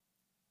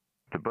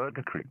The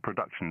Burger Creek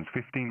Productions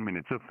 15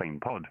 Minutes of Fame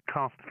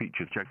podcast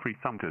features Jeffrey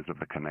Thunders of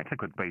the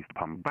Connecticut-based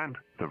punk band,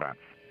 The Rats.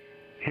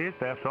 Here's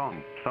their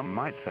song, Some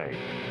Might Say.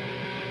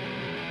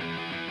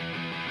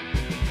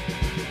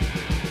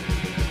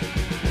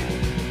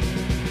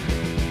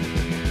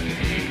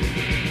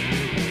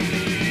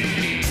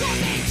 So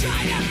they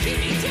try to keep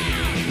me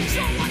down,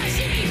 so wanna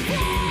see me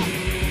fall.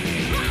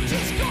 I'm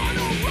just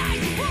gonna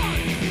rise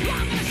above,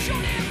 I'm gonna show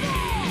them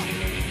more.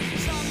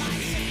 Some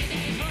might say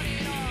they heard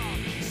it all,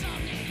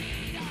 some they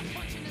need a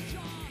punch in the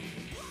jaw.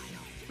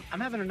 I'm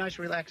having a nice,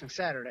 relaxing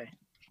Saturday.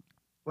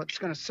 What's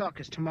gonna suck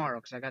is tomorrow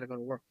because I got to go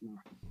to work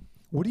tomorrow.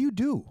 What do you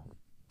do?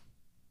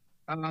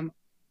 I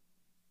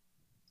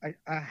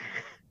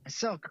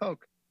sell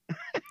Coke.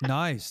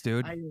 Nice,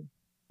 dude.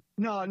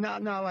 No.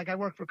 Like I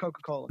work for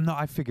Coca-Cola. No,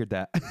 I figured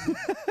that.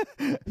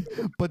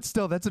 But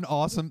still, that's an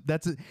awesome.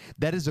 That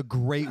is a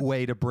great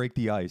way to break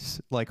the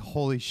ice. Like,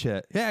 holy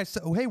shit. Yeah.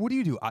 So, hey, what do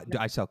you do?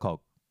 I sell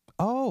Coke.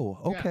 Oh,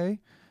 okay. Yeah.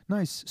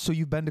 Nice. So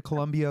you've been to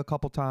Colombia a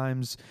couple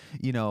times,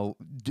 you know,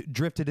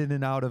 drifted in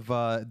and out of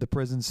the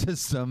prison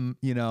system,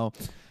 you know.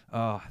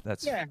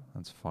 That's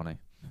funny.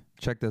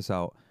 Check this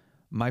out.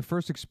 My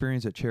first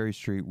experience at Cherry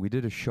Street, we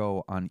did a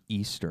show on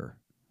Easter,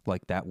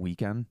 like that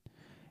weekend.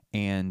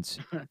 And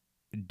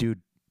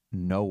dude,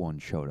 no one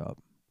showed up.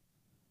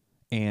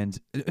 And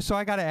so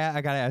I gotta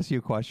ask you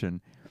a question.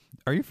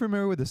 Are you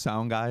familiar with the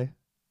sound guy?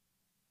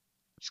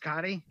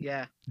 Scotty?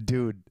 Yeah.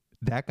 Dude,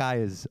 that guy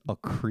is a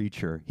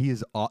creature. He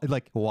is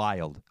like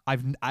wild.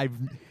 I've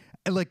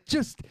like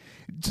just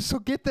so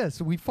get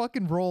this. We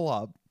fucking roll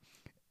up,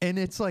 and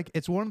it's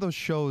one of those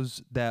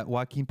shows that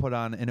Joaquin put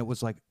on, and it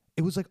was like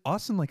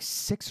us and like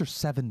 6 or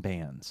 7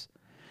 bands.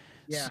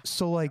 Yeah.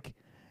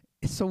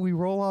 So we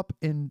roll up,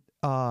 and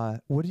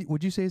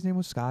would you say his name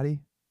was Scotty?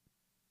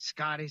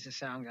 Scotty's the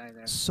sound guy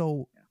there.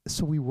 So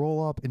we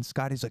roll up, and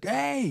Scotty's like,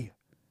 "Hey,"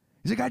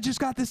 he's like, "I just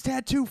got this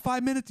tattoo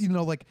 5 minutes." You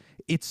know, like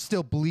it's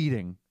still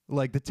bleeding.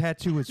 Like the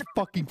tattoo is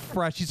fucking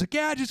fresh. He's like,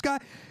 "Yeah, I just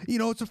got, you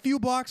know, it's a few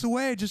blocks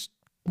away. Just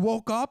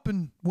woke up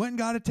and went and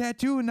got a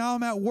tattoo, and now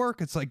I'm at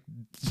work." It's like,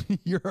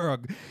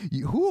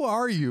 who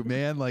are you,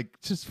 man?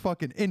 Like, just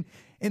fucking and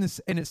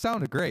it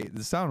sounded great.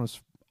 The sound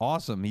was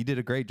awesome. He did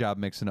a great job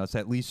mixing us,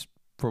 at least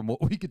from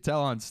what we could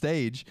tell on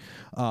stage.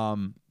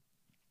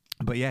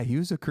 But yeah, he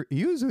was a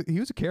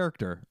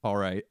character. All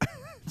right,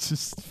 it's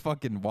just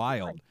fucking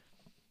wild.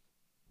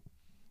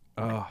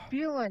 I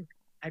feel like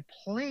I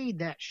played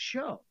that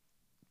show.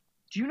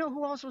 Do you know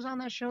who else was on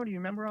that show? Do you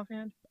remember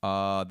offhand?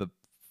 The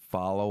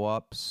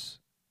follow-ups,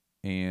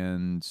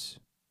 and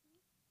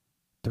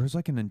there was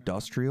like an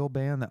industrial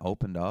band that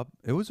opened up.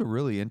 It was a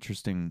really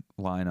interesting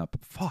lineup.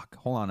 Fuck,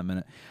 hold on a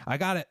minute. I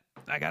got it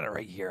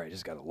right here. I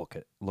just got to look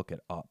it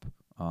up.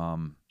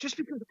 Just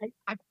because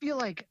I feel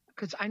like,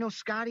 because I know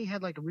Scotty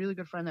had like a really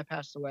good friend that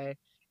passed away,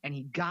 and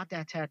he got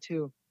that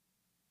tattoo,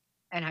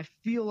 and I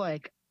feel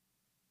like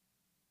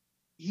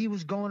he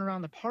was going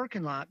around the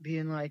parking lot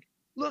being like,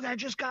 "Look, I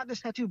just got this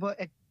tattoo," but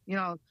it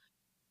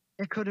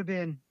could have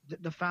been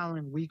the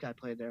following week I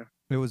played there.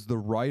 It was the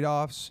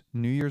Write-Offs,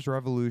 New Year's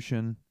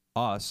Revolution,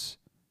 us,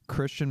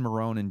 Christian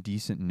Marone, and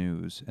Decent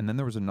News, and then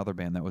there was another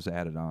band that was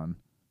added on.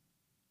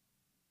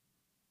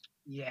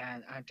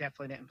 Yeah, I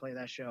definitely didn't play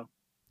that show.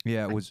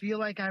 Yeah, it was. I feel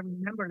like I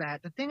remember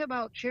that. The thing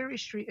about Cherry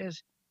Street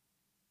is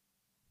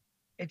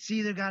it's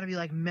either got to be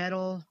like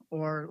metal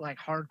or like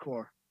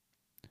hardcore,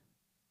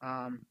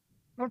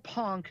 or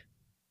punk.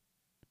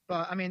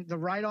 But I mean, the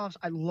Write-Offs,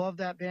 I love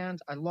that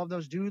band. I love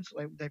those dudes.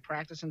 Like they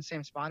practice in the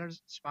same spot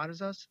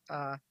as us.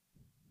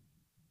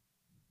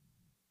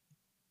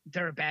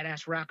 They're a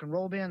badass rock and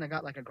roll band. They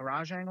got like a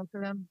garage angle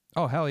to them.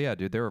 Oh hell yeah,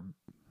 dude!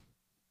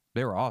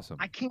 They were awesome.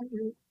 I can't.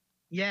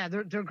 Yeah,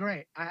 they're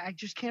great. I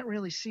just can't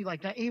really see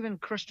like that. Even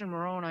Christian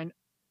Marone,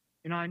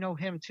 I know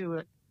him too.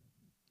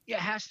 It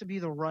has to be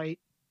the right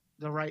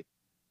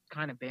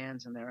kind of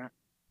bands in there.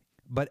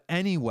 But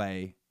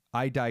anyway,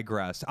 I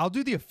digress. I'll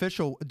do the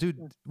official,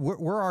 dude. We're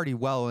already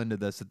well into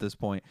this at this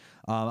point.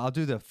 I'll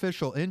do the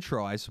official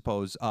intro, I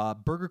suppose.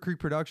 Burger Creek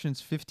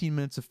Productions, 15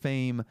 Minutes of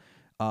Fame,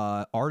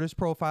 artist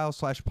profile /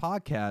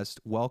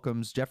 podcast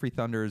welcomes Jeffrey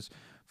Thunders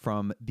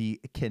from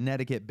the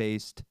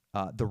Connecticut-based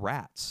The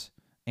Rats.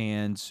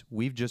 And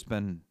we've just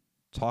been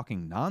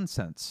talking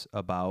nonsense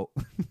about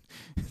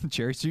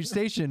Cherry Street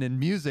Station and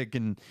music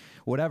and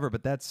whatever,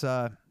 but that's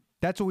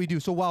what we do.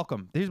 So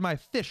welcome. Here's my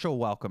official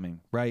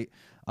welcoming, right?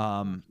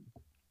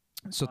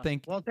 So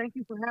thank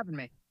you for having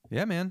me.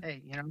 Yeah, man.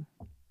 Hey,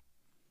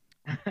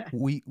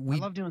 we I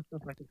love doing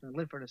stuff like this. I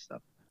live for this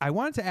stuff. I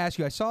wanted to ask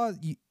you, I saw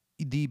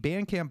the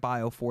Bandcamp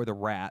bio for The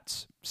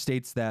Rats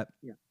states that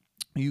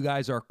you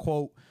guys are,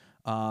 quote,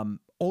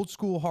 old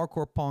school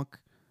hardcore punk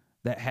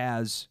that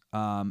has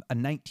a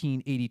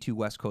 1982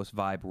 West Coast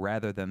vibe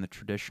rather than the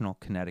traditional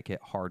Connecticut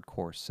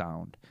hardcore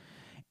sound.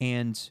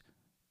 And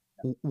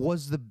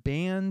was the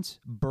band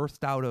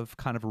birthed out of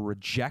kind of a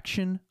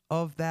rejection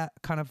of that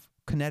kind of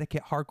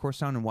Connecticut hardcore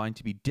sound and wanting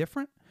to be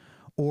different?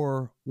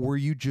 Or were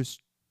you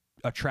just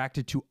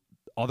attracted to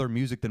other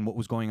music than what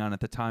was going on at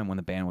the time when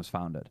the band was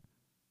founded?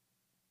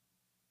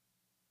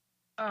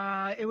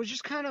 It was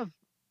just kind of,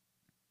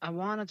 I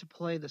wanted to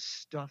play the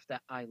stuff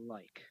that I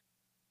like.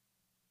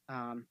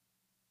 I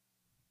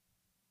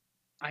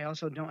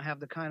also don't have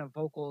the kind of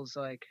vocals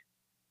like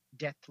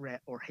Death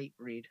Threat or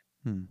Hatebreed.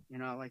 Hmm. You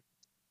know, like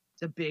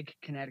the big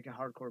Connecticut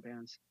hardcore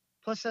bands.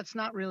 Plus, that's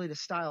not really the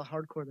style of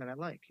hardcore that I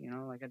like. You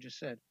know, like I just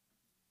said.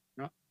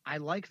 You know, I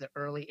like the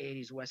early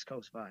 '80s West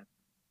Coast vibe.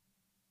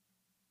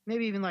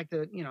 Maybe even like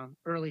the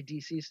early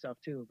DC stuff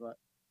too. But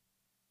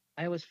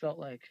I always felt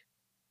like,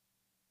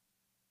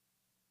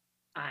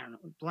 I don't know,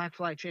 Black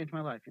Flag changed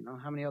my life. You know,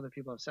 how many other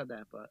people have said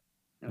that? But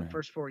the Right.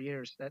 first 4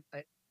 years, that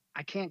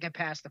I can't get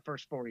past the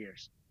first 4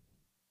 years.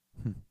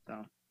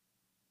 So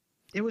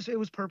it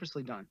was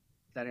purposely done.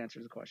 If that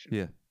answers the question.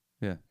 Yeah.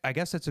 Yeah. I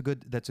guess that's a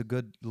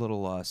good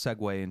little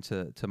segue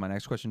into my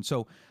next question.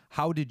 So,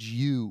 how did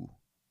you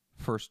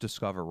first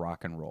discover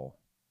rock and roll?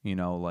 You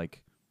know,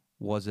 like,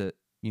 was it,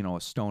 a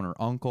stoner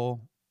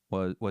uncle?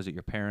 Was it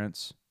your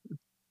parents?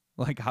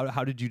 Like,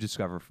 how did you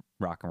discover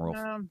rock and roll?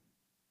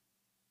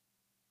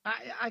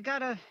 I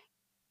gotta,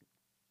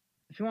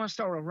 if you want to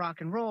start with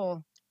rock and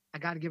roll, I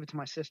gotta give it to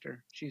my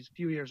sister. She's a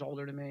few years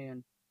older than me,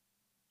 and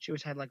she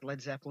always had like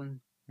Led Zeppelin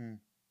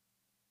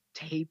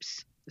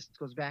tapes. This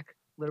goes back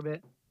a little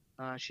bit.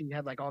 She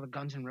had like all the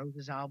Guns N'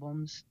 Roses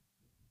albums.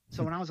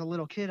 So when I was a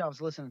little kid, I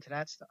was listening to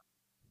that stuff.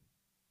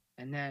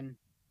 And then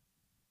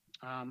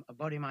a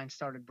buddy of mine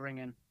started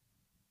bringing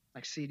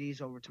like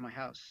CDs over to my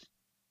house,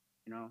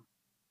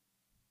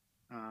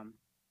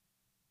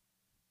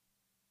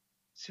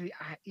 So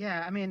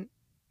I mean,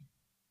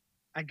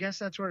 I guess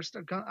that's where it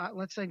started.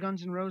 Let's say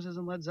Guns N' Roses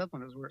and Led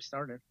Zeppelin is where it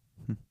started,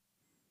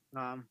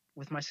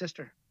 with my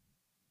sister.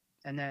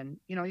 And then,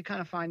 you kind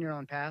of find your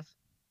own path.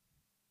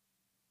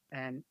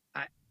 And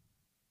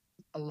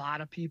a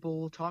lot of people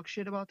will talk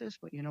shit about this,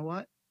 but you know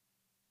what?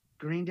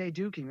 Green Day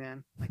Dookie,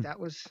 man. Like that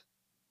was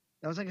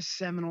like a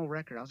seminal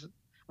record. I was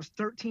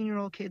a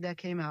 13-year-old kid that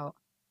came out.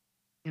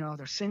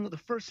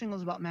 The first single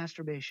is about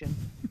masturbation.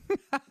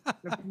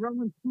 They're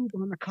throwing poop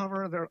on the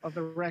cover of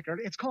the record.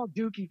 It's called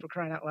Dookie, for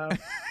crying out loud.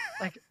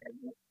 Like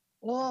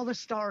all the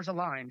stars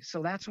aligned.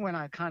 So that's when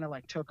I kind of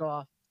like took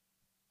off.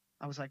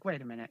 I was like,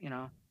 wait a minute,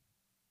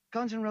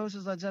 Guns N'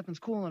 Roses, Led Zeppelin's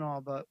cool and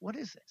all, but what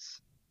is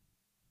this?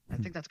 I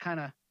think that's kind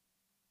of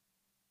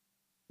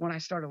when I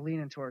started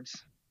leaning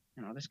towards,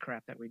 this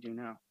crap that we do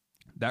now.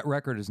 That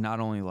record is not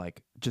only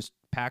like just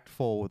packed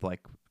full with like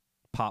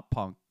pop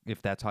punk,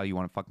 if that's how you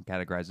want to fucking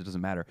categorize it,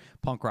 doesn't matter.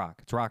 Punk rock,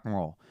 it's rock and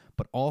roll.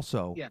 But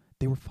also,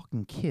 they were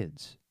fucking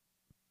kids.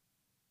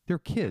 They're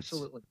kids.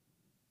 Absolutely.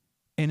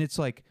 And it's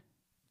like,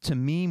 to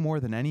me, more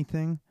than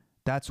anything,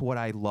 that's what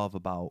I love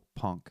about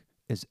punk,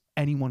 is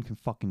anyone can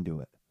fucking do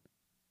it.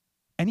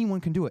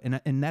 Anyone can do it.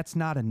 And that's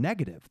not a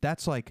negative.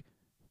 That's like,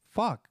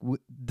 fuck,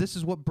 this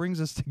is what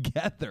brings us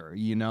together,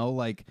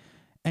 Like,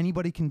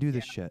 anybody can do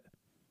this shit.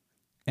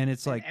 And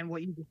it's like... And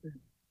what you just said...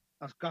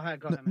 Oh, go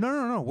ahead.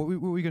 No. What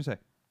were you going to say?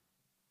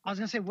 I was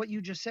going to say, what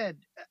you just said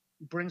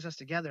brings us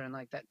together. And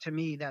like that, to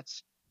me,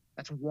 that's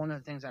one of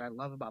the things that I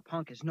love about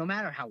punk is no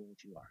matter how old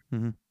you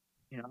are,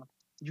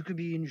 you could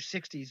be in your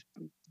 60s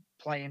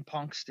playing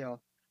punk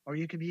still, or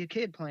you could be a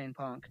kid playing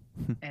punk.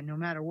 And no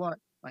matter what,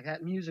 like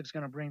that music's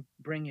going to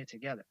bring you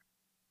together.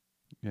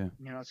 Yeah.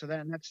 So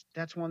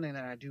that's one thing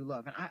that I do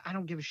love. And I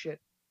don't give a shit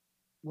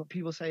what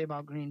people say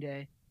about Green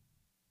Day.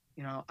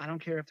 I don't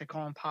care if they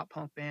call them pop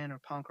punk band or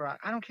punk rock.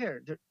 I don't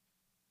care.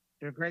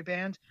 They're a great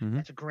band.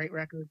 It's a great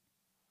record.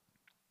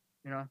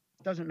 It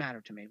doesn't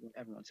matter to me what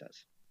everyone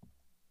says.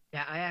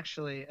 Yeah, I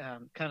actually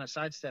kind of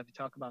sidestep to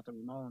talk about the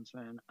Ramones,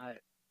 man.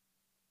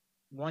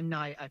 One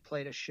night I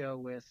played a show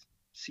with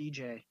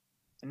CJ,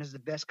 and this is the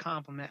best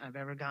compliment I've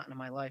ever gotten in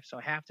my life, so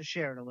I have to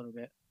share it a little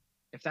bit,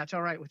 if that's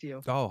all right with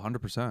you. Oh,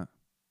 100%.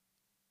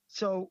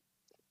 So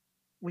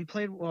we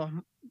played,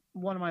 one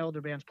of my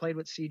older bands played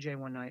with CJ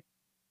one night,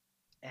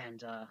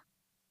 and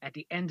at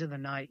the end of the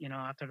night,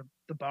 after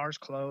the bar's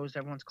closed,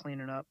 everyone's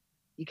cleaning up,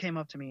 he came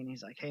up to me and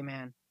he's like, hey,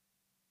 man,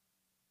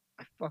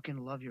 I fucking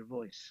love your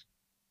voice.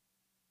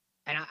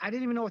 And I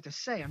didn't even know what to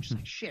say. I'm just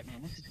like, shit,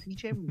 man, this is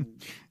CJ.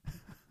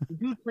 The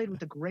dude played with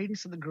the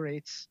greatest of the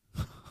greats,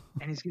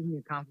 and he's giving me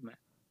a compliment.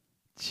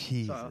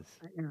 Jesus. So,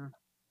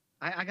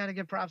 I got to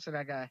give props to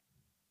that guy.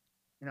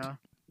 A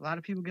lot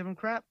of people give him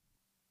crap.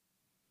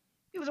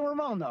 He was a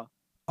Ramone, though.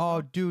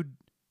 Oh, dude,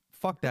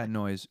 fuck that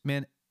noise,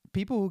 man.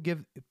 People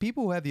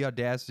who have the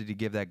audacity to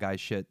give that guy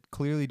shit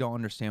clearly don't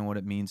understand what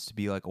it means to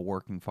be like a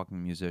working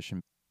fucking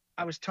musician.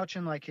 I was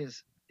touching like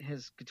his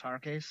guitar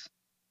case,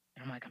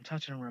 and I'm like, I'm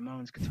touching a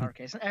Ramones guitar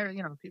case.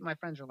 And, my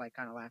friends are like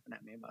kind of laughing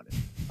at me about it.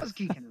 I was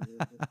geeking a little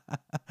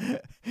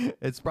bit.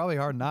 It's probably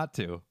hard not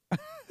to.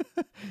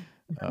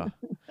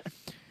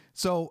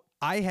 So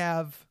I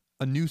have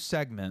a new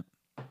segment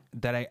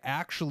that I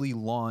actually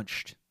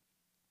launched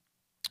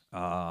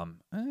a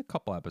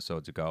couple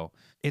episodes ago.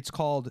 It's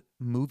called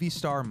Movie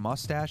Star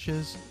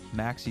Mustaches,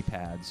 Maxi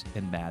Pads,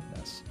 and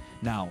Madness.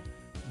 Now,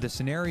 the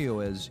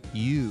scenario is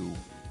you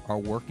are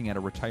working at a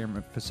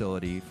retirement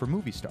facility for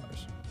movie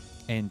stars,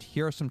 and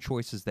here are some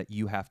choices that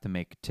you have to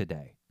make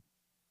today.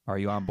 Are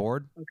you on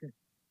board? Okay.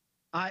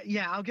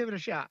 Yeah, I'll give it a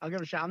shot. I'll give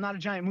it a shot. I'm not a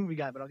giant movie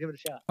guy, but I'll give it a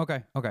shot.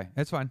 Okay,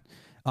 that's fine.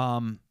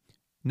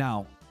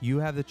 Now you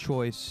have the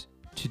choice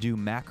to do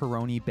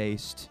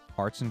macaroni-based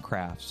arts and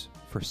crafts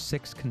for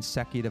 6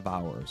 consecutive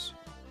hours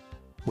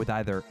with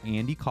either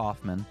Andy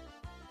Kaufman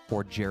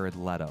or Jared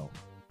Leto.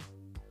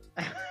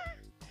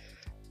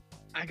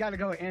 I got to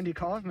go with Andy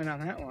Kaufman on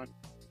that one.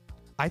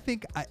 I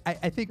think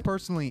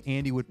personally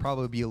Andy would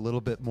probably be a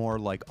little bit more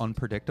like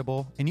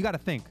unpredictable. And you got to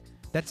think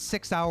that's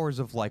 6 hours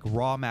of like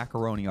raw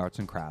macaroni arts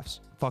and crafts,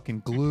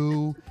 fucking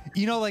glue.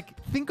 You know,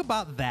 like think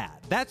about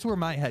that. That's where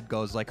my head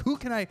goes. Like who's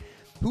going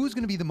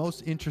to be the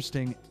most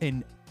interesting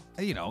in,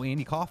 you know,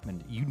 Andy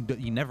Kaufman.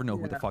 You never know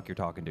who the fuck you're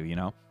talking to, you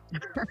know?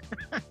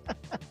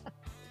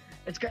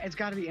 It's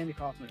got to be Andy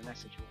Kaufman in that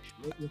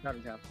situation. Without a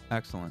doubt.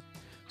 Excellent.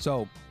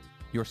 So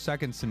your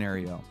second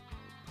scenario,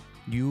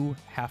 you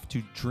have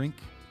to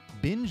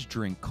binge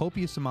drink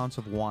copious amounts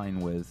of wine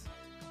with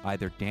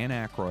either Dan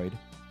Aykroyd,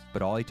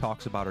 but all he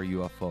talks about are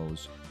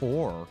UFOs,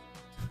 or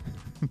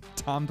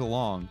Tom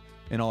DeLonge,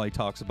 and all he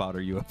talks about are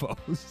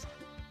UFOs.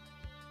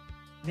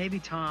 Maybe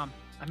Tom.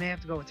 I may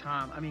have to go with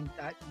Tom. I mean,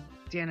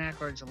 Dan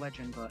Aykroyd's a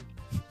legend, but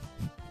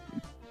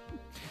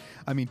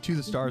I mean, to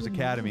the Stars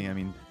Academy. I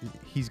mean,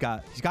 he's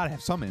got to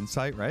have some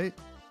insight, right?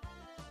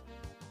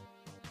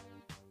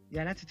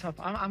 Yeah, that's a tough.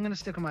 I'm gonna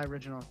stick with my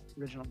original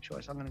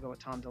choice. I'm gonna go with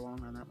Tom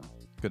DeLonge on that one.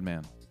 Good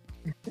man.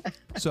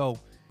 So,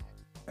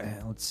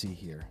 let's see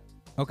here.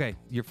 Okay,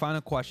 your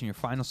final question, your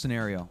final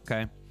scenario.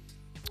 Okay,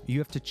 you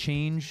have to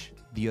change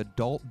the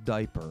adult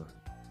diaper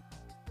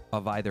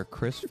of either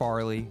Chris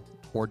Farley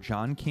or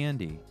John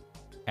Candy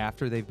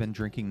after they've been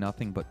drinking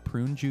nothing but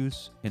prune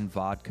juice and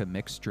vodka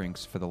mixed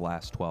drinks for the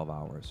last 12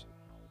 hours.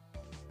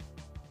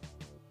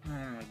 Oh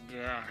my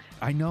god.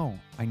 I know.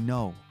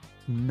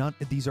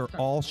 These are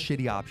all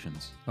shitty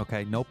options.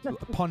 Okay, nope,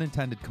 pun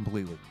intended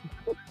completely.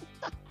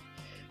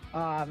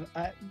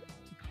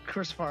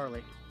 Chris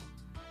Farley.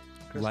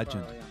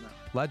 Legend. Farley on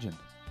that. Legend.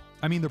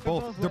 I mean, they're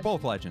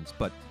both legends,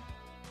 but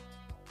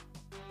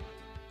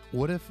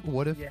what if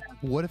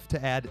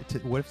to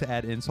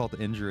add insult to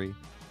injury,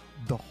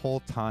 the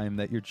whole time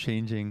that you're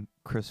changing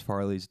Chris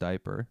Farley's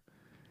diaper,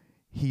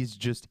 he's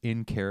just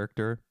in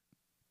character.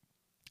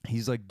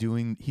 He's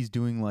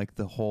doing like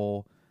the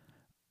whole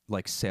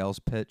like sales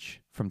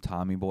pitch from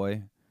Tommy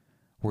Boy,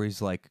 where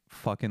he's like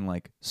fucking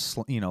like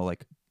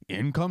like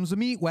in comes the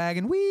meat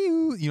wagon, wee,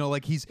 you know,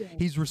 like he's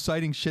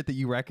reciting shit that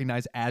you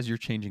recognize as you're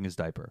changing his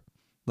diaper.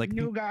 Like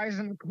you guys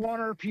in the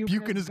corner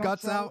puking his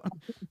guts out.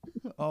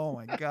 Oh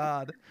my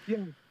god.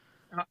 Yeah,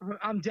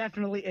 I'm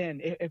definitely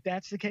in. If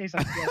that's the case,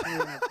 I'm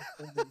definitely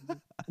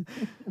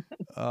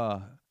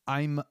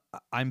in.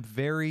 I'm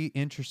very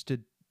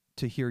interested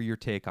to hear your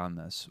take on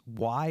this.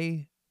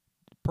 Why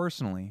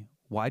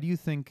do you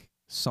think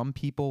some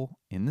people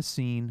in the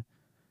scene,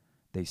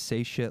 they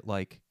say shit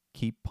like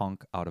keep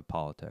punk out of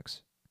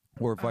politics,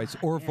 or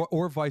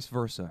vice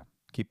versa,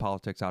 keep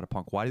politics out of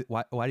punk? Why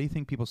do you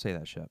think people say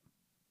that shit?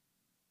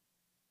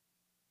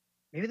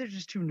 Maybe they're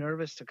just too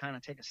nervous to kind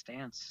of take a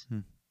stance.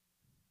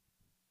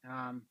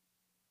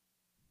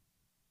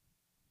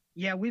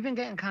 Yeah, we've been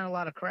getting kind of a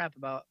lot of crap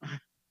about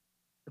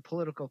the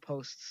political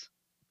posts,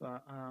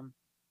 but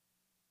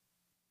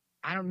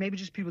maybe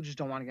just people just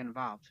don't want to get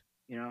involved,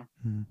 you know?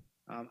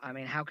 I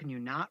mean, how can you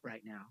not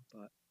right now?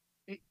 But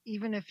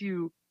even if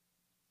you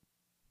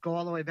go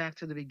all the way back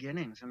to the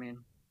beginnings, I mean,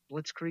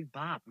 Blitzkrieg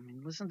Bop, I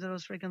mean, listen to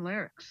those freaking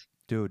lyrics.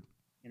 Dude.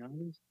 You know,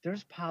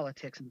 there's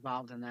politics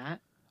involved in that.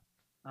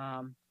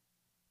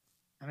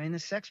 I mean, the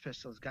Sex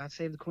Pistols, God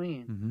Save the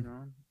Queen, you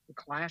know, the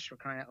Clash, for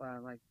crying out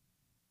loud. Like,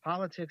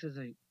 politics is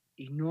an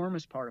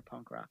enormous part of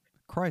punk rock.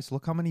 Christ,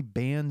 look how many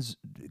bands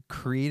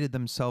created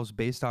themselves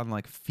based on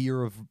like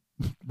fear of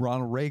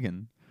Ronald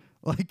Reagan.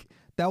 Like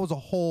that was a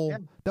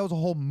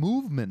whole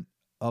movement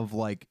of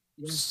like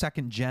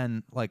second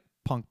gen like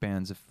punk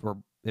bands,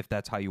 if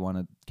that's how you want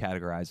to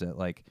categorize it.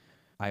 Like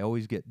I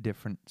always get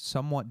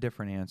somewhat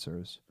different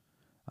answers.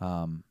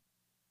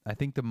 I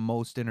think the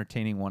most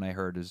entertaining one I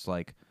heard is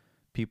like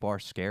people are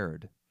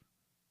scared.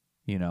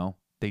 You know,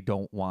 they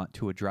don't want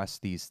to address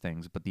these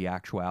things, but the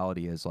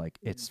actuality is like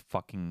it's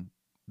fucking,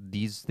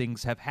 these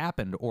things have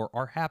happened or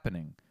are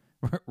happening,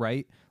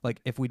 right? Like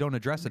if we don't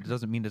address it, it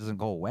doesn't mean it doesn't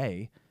go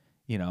away.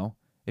 You know,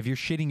 if you're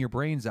shitting your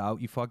brains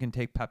out, you fucking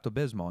take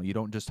Pepto-Bismol. You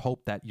don't just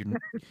hope that you're,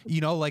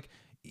 you know, like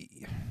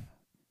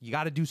you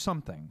got to do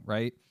something,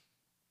 right?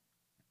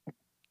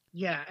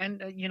 Yeah,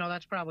 and you know,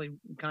 that's probably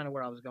kind of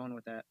where I was going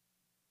with that.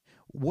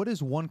 What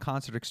is one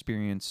concert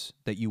experience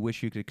that you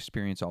wish you could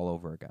experience all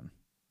over again?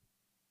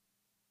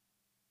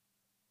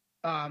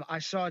 I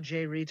saw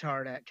Jay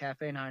Retard at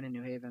Cafe 9 in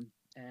New Haven,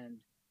 and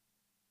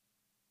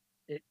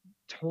it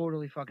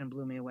totally fucking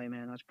blew me away,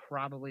 man. That's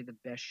probably the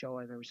best show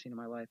I've ever seen in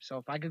my life. So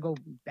if I could go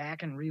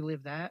back and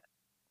relive that,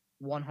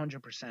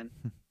 100%.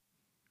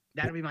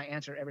 That'd be my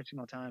answer every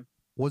single time.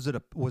 Was it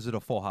a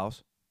full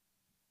house?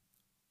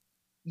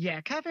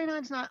 Yeah, Cafe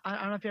 9's not. I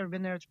don't know if you've ever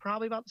been there. It's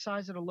probably about the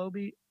size of the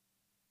Lobby.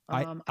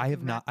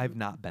 I've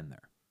not been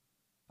there.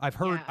 I've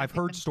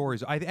heard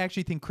stories. I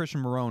actually think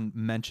Christian Marone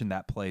mentioned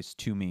that place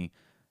to me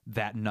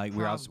that night.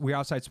 We were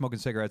outside smoking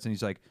cigarettes, and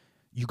he's like,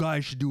 "You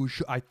guys should do a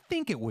show." I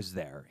think it was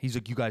there. He's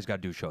like, "You guys got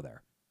to do a show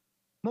there."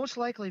 Most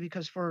likely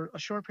because for a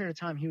short period of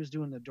time he was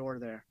doing the door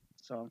there,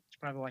 so it's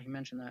probably why he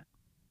mentioned that.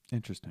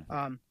 Interesting.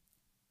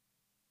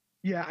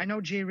 Yeah, I know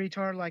Jay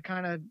Retard like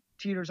kind of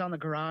teeters on the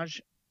garage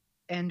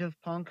end of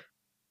punk.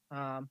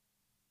 I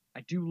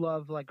do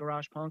love like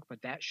garage punk,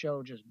 but that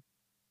show just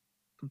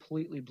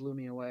completely blew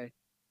me away.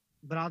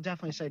 But I'll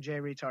definitely say Jay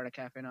Retard at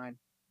Cafe 9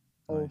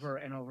 over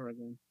and over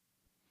again.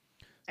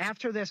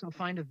 After this, I'll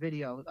find a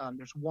video.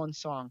 There's one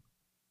song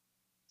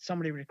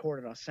somebody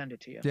recorded. I'll send it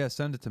to you. Yeah,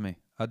 send it to me.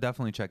 I'll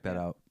definitely check that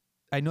out.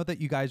 I know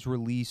that you guys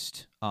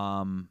released,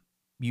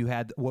 you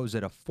had, what was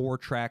it, a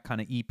 4-track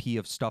kind of EP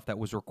of stuff that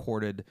was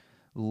recorded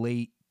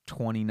late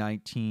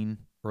 2019,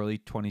 early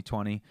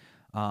 2020.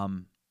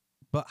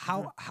 But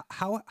how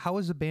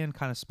has the band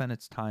kind of spent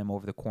its time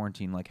over the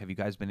quarantine? Like, have you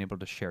guys been able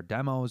to share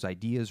demos,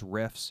 ideas,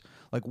 riffs?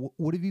 Like,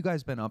 what have you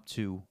guys been up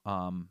to,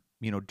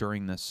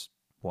 during this,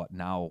 what,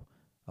 now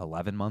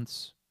 11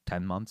 months,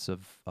 10 months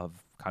of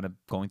kind of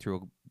going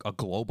through a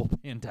global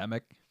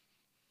pandemic?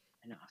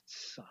 I know, it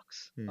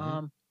sucks.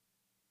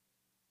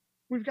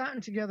 We've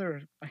gotten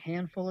together a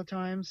handful of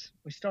times.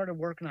 We started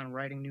working on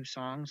writing new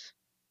songs.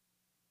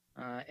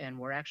 And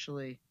we're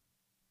actually,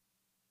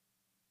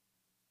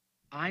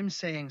 I'm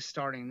saying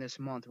starting this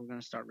month, we're going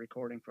to start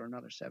recording for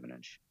another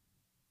 7-inch.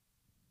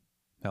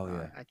 Hell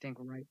yeah. I think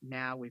right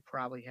now we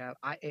probably have,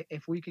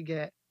 if we could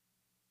get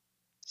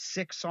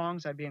 6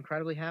 songs, I'd be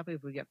incredibly happy.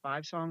 If we get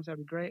 5 songs, that'd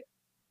be great.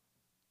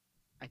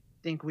 I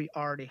think we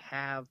already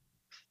have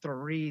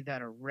 3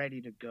 that are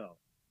ready to go.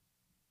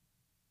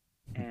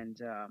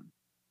 And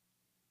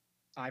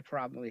I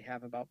probably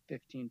have about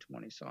 15,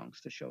 20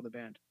 songs to show the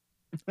band.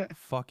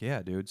 Fuck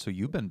yeah, dude. So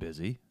you've been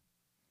busy.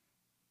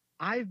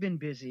 I've been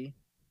busy.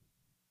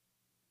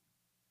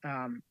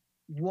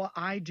 What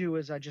I do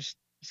is I just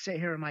sit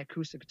here with my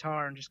acoustic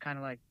guitar and just kind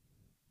of like,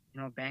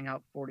 bang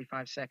out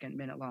 45-second,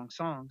 minute-long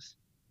songs.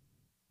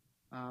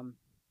 I'll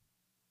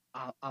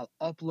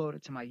upload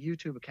it to my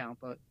YouTube account,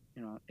 but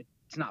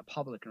it's not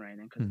public or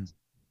anything because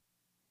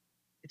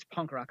it's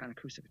punk rock on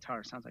acoustic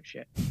guitar. It sounds like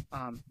shit.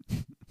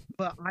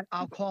 But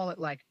I'll call it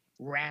like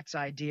Rat's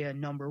Idea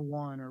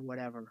 #1 or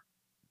whatever.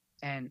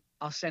 And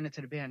I'll send it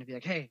to the band and be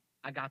like, hey,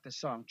 I got this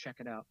song. Check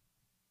it out.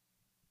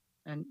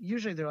 And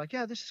usually they're like,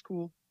 yeah, this is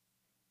cool.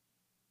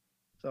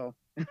 So.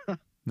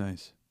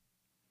 Nice.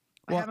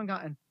 I haven't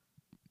gotten,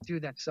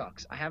 dude, that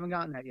sucks. I haven't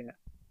gotten that yet.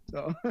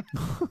 So.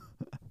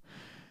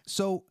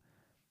 So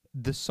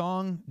the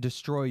song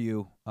Destroy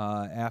You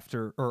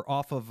after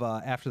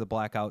the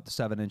Blackout, the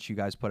 7-inch you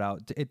guys put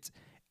out, it's,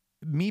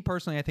 me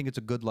personally, I think it's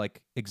a good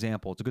like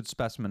example. It's a good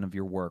specimen of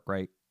your work,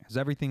 right? It has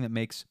everything that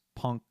makes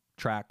punk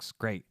tracks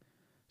great.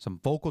 Some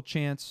vocal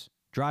chants,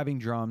 driving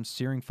drums,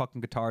 searing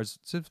fucking guitars.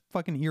 It's a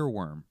fucking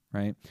earworm,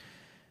 right?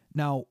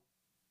 Now,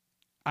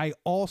 I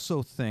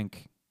also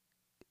think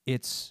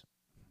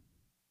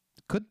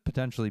could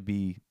potentially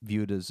be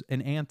viewed as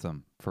an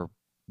anthem for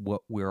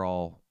what we're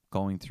all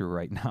going through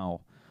right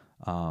now.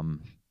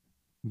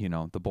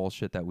 The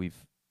bullshit that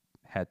we've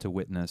had to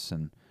witness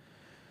and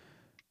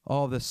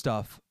all this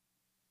stuff.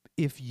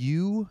 If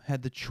you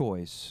had the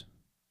choice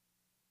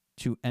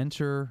to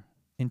enter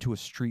into a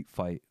street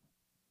fight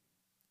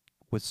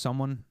with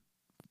someone,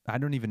 I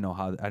don't even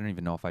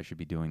know if I should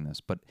be doing this,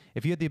 but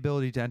if you had the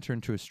ability to enter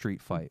into a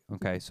street fight,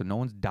 okay, so no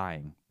one's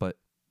dying, but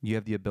you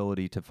have the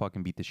ability to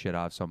fucking beat the shit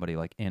out of somebody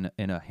like in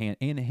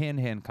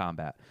hand-to-hand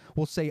combat.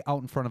 We'll say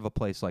out in front of a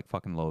place like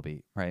fucking Low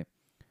Beat, right?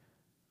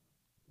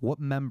 What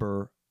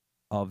member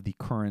of the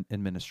current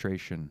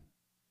administration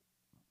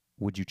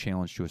would you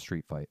challenge to a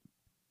street fight?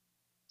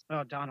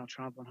 Oh, Donald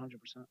Trump,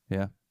 100%.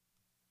 Yeah.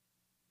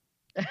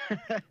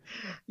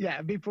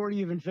 Yeah, before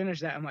you even finish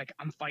that, I'm like,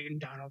 I'm fighting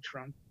Donald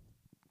Trump.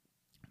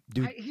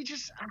 Dude, I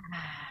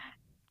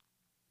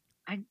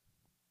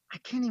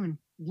can't even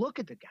look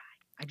at the guy.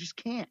 I just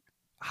can't.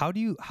 How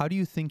do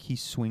you think he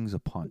swings a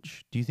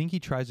punch? Do you think he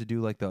tries to do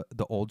like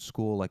the old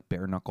school like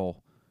bare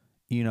knuckle,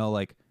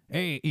 like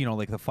hey,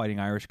 like the Fighting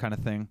Irish kind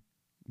of thing?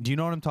 Do you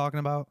know what I'm talking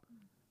about?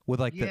 With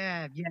like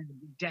yeah,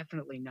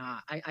 definitely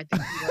not. I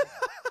think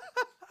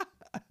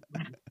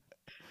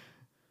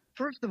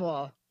first of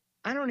all,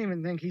 I don't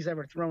even think he's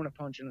ever thrown a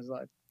punch in his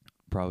life.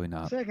 Probably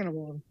not. Second of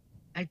all,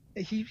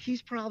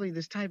 he's probably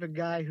this type of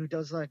guy who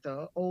does like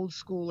the old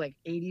school like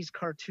 80s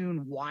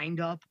cartoon wind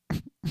up.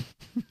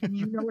 And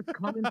it's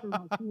coming for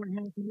about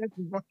 2.5 minutes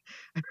before.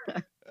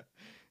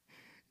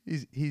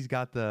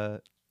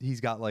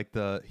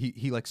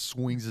 he like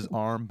swings his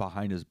arm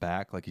behind his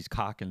back like he's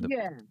cocking the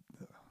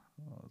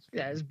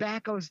his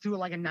back goes to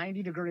like a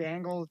 90-degree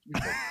angle.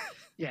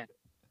 Yeah.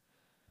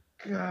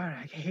 God,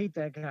 I hate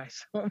that guy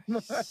so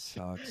much.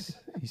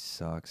 He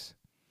sucks.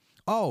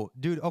 Oh,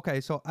 dude.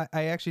 Okay, so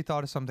I actually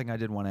thought of something I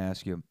did want to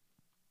ask you.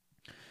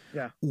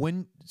 Yeah.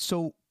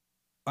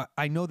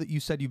 I know that you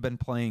said you've been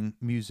playing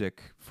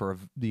music for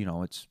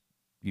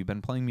you've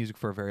been playing music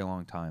for a very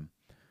long time.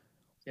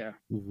 Yeah.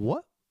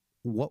 What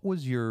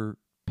was your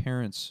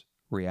parents'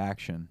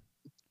 reaction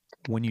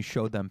when you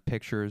showed them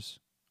pictures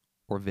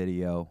or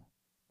video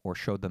or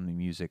showed them the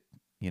music,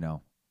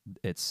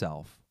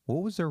 itself,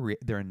 what was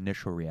their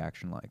initial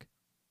reaction like?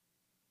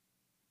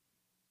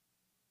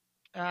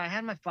 I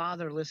had my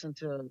father listen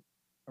to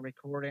a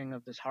recording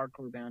of this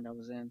hardcore band I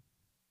was in,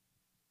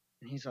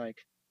 and he's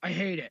like, "I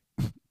hate it."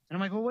 And I'm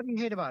like, "Well, what do you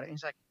hate about it?" And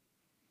he's like,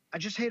 "I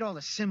just hate all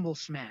the cymbal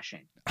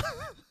smashing."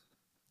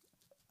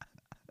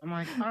 I'm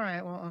like, "All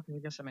right, well, okay, I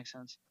guess that makes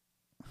sense."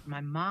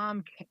 My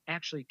mom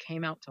actually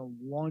came out to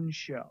one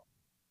show.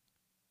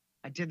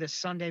 I did this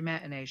Sunday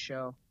matinee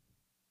show,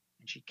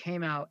 and she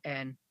came out,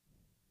 and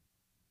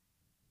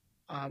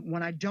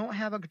when I don't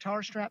have a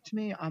guitar strapped to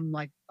me, I'm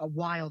like a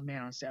wild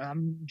man on stage.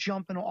 I'm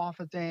jumping off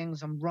of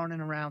things. I'm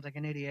running around like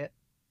an idiot.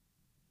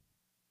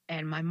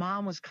 And my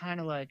mom was kind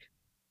of like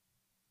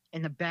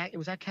in the back. It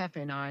was at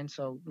Cafe 9,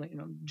 so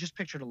just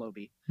picture the low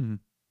beat. Mhm.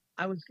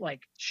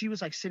 She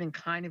was like sitting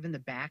kind of in the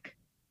back,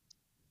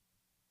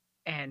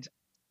 and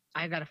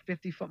I got a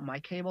 50-foot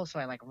mic cable, so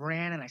I like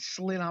ran and I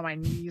slid on my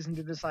knees and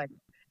did this like,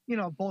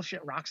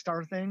 bullshit rock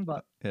star thing.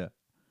 But Yeah.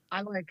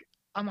 I'm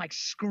like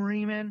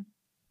screaming,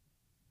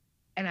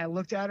 and I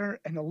looked at her,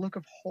 and the look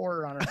of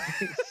horror on her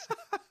face.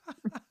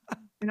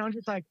 I'm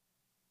just like,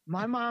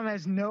 my mom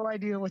has no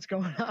idea what's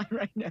going on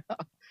right now.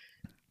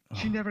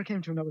 She never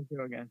came to another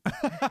show again.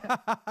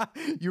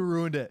 You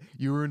ruined it.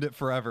 You ruined it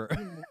forever.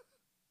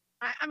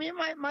 I mean,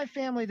 my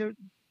family, there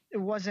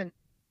was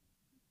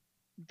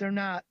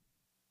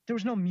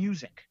no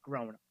music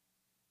growing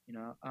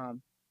up.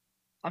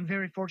 I'm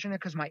very fortunate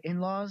because my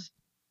in-laws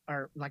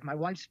are like my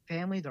wife's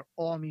family. They're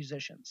all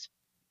musicians,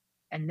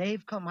 and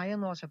my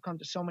in-laws have come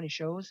to so many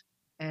shows.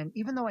 And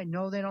even though I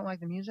know they don't like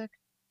the music,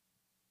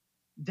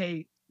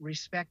 they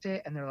respect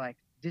it, and they're like,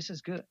 "This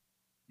is good.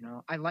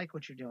 I like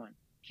what you're doing.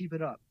 Keep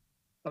it up."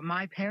 But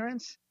my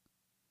parents,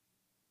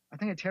 I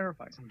think it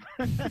terrifies them.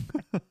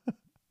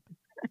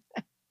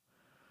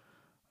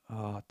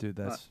 Oh, dude,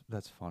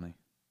 that's funny.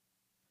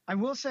 I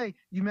will say,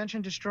 you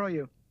mentioned Destroy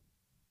You.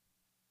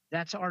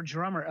 That's our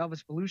drummer,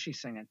 Elvis Belushi,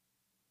 singing.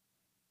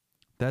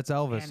 That's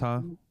Elvis, And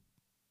huh?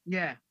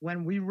 Yeah.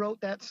 When we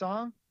wrote that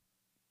song,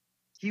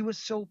 he was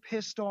so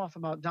pissed off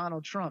about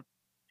Donald Trump.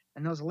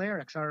 And those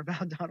lyrics are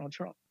about Donald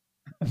Trump.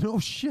 No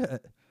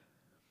shit.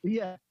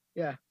 Yeah.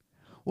 Yeah.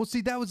 Well,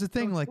 see, that was the So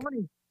thing. it's Like,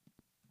 funny.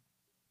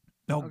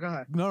 no, Oh, go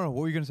ahead. no.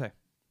 What were you gonna say?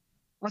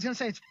 I was going to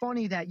say, it's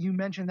funny that you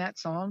mentioned that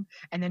song,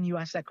 and then you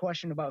asked that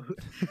question about who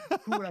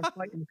would I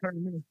fight in the current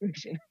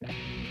administration.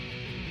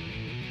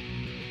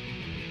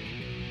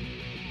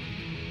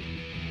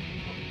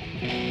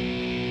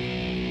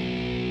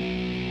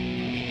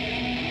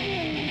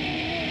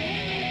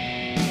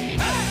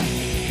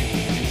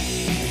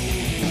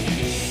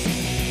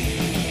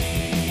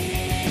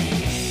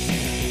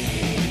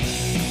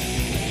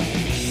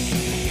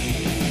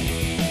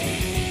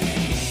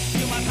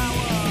 Feel my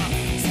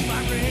power, see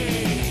my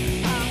rage.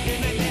 I'm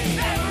living this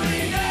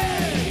every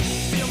day.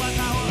 Feel my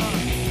power,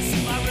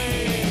 see my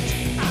rage.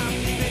 I'm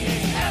living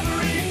this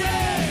every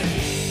day.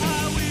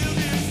 I will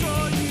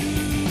destroy you.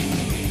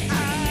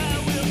 I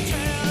will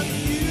tear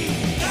you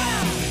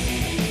down.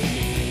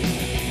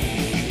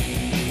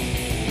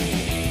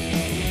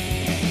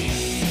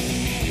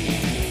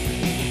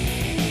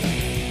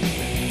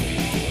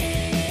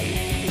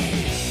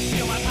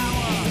 Feel my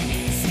power,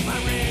 see my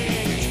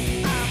rage.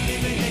 I'm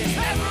living this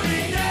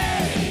every day.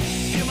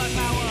 Feel my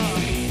power,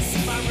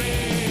 see my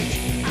rage.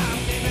 I'm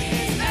living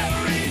this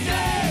every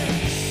day.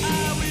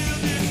 I will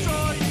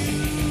destroy you.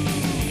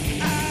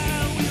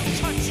 I will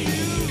cut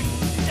you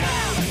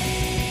down.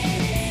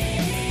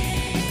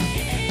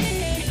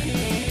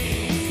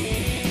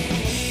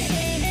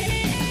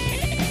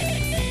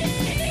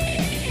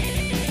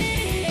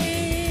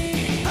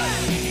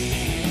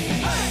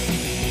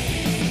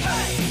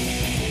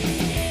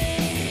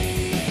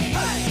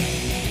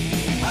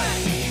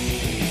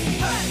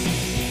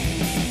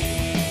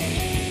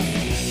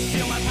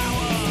 Feel my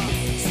power,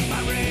 see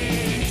my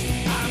rage.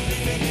 I'm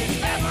living this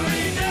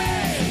every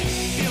day.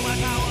 Feel my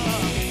power,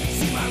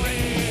 see my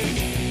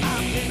rage.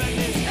 I'm living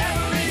this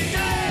every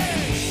day.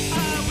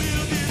 I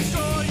will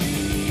destroy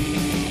you.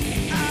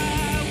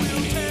 I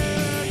will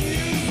tear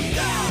you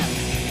down.